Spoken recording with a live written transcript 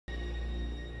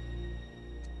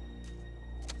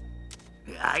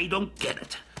I don't get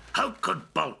it. How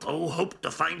could Balto hope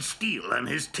to find Steel and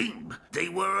his team? They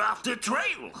were off the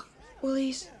trail. Well,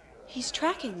 he's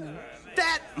tracking them.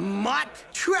 That mutt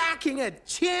tracking a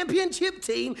championship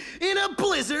team in a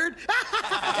blizzard?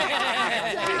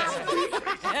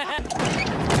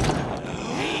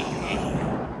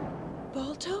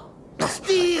 Balto?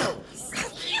 Steel!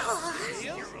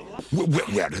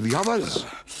 Where are the others?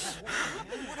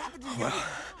 Well,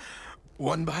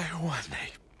 one by one,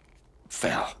 they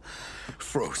fell,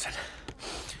 frozen,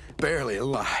 barely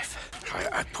alive.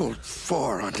 I pulled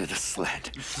 4 onto the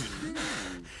sled.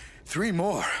 3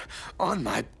 more on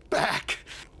my back.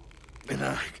 And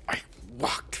I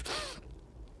walked.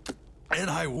 And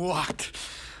I walked.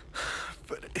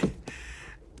 But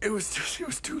it was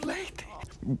too late.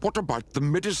 What about the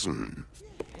medicine?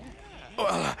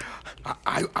 Well,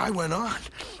 I went on,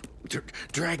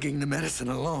 dragging the medicine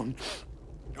alone.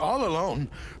 All alone.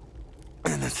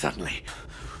 And then suddenly,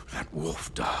 that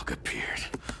wolf dog appeared.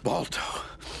 Balto.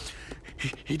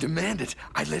 He demanded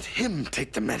I let him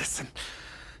take the medicine.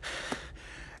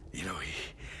 You know,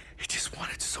 he just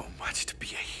wanted so much to be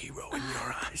a hero in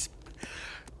your eyes.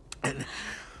 And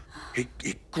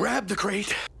he grabbed the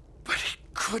crate, but he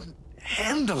couldn't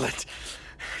handle it.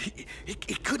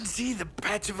 He couldn't see the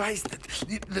patch of ice,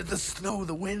 the snow,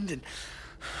 the wind, and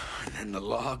then the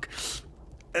log,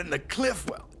 and the cliff.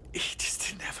 Well, he just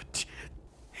didn't have a chance.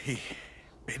 He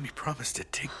made me promise to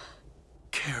take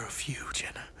care of you,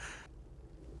 Jenna.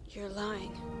 You're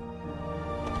lying.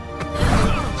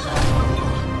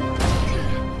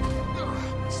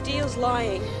 Steel's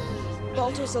lying.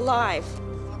 Balto's alive.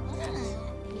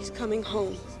 He's coming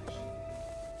home.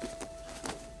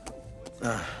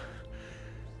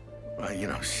 Well, you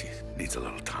know, she needs a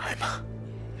little time.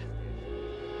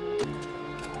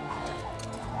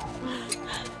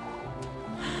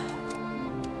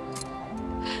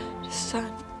 The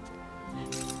sun.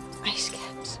 Ice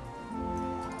caps.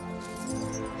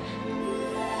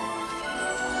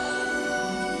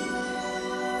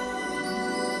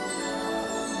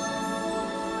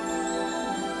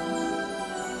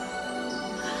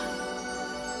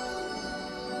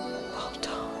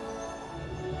 Balto.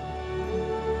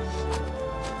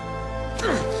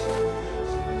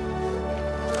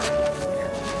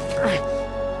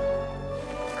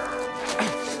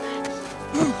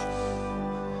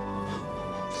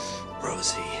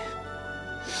 Rosie.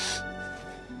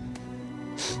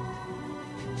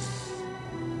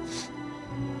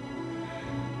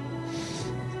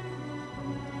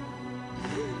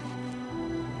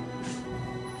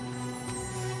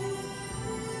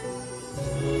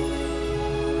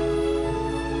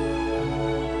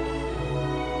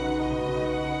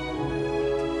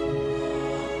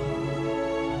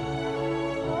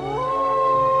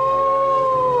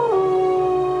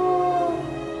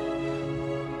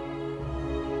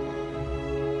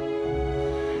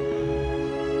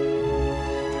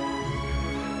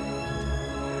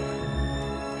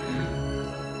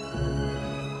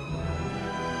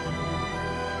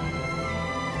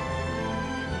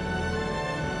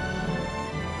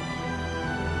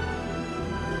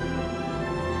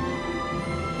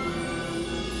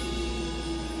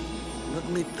 Let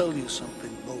me tell you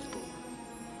something, Balto.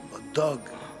 A dog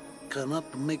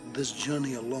cannot make this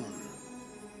journey alone.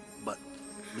 But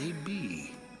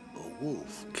maybe a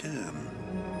wolf can.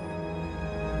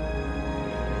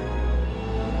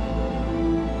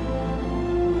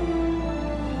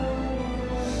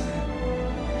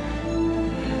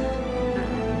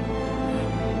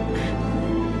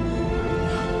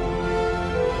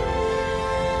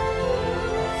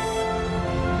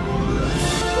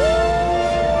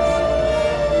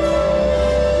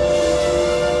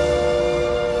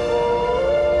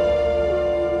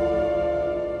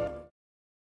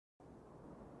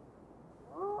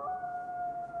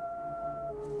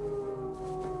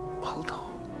 Balto.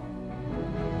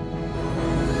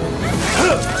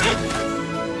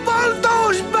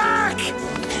 Balto's back!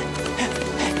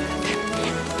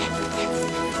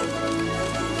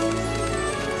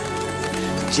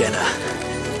 Jenna.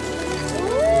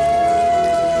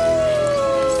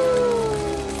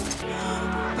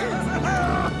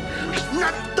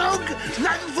 Not dog,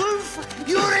 not wolf,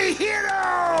 you're a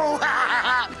hero!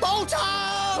 Balto!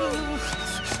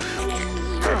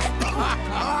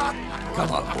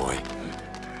 Come on, boy.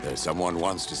 There's someone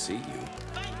wants to see you.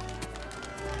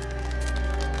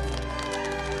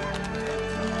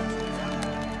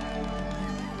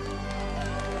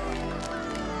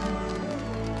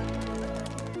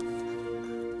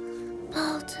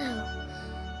 Balto,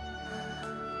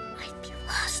 I'd be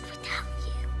lost without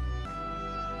you.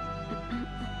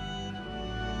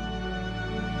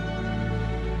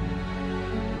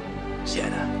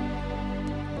 Jetta.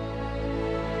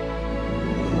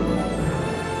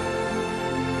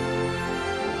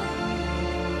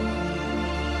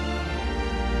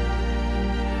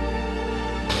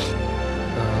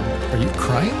 Are you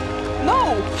crying?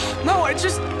 No, I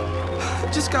just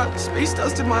got space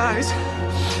dust in my eyes.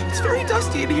 It's very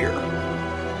dusty in here.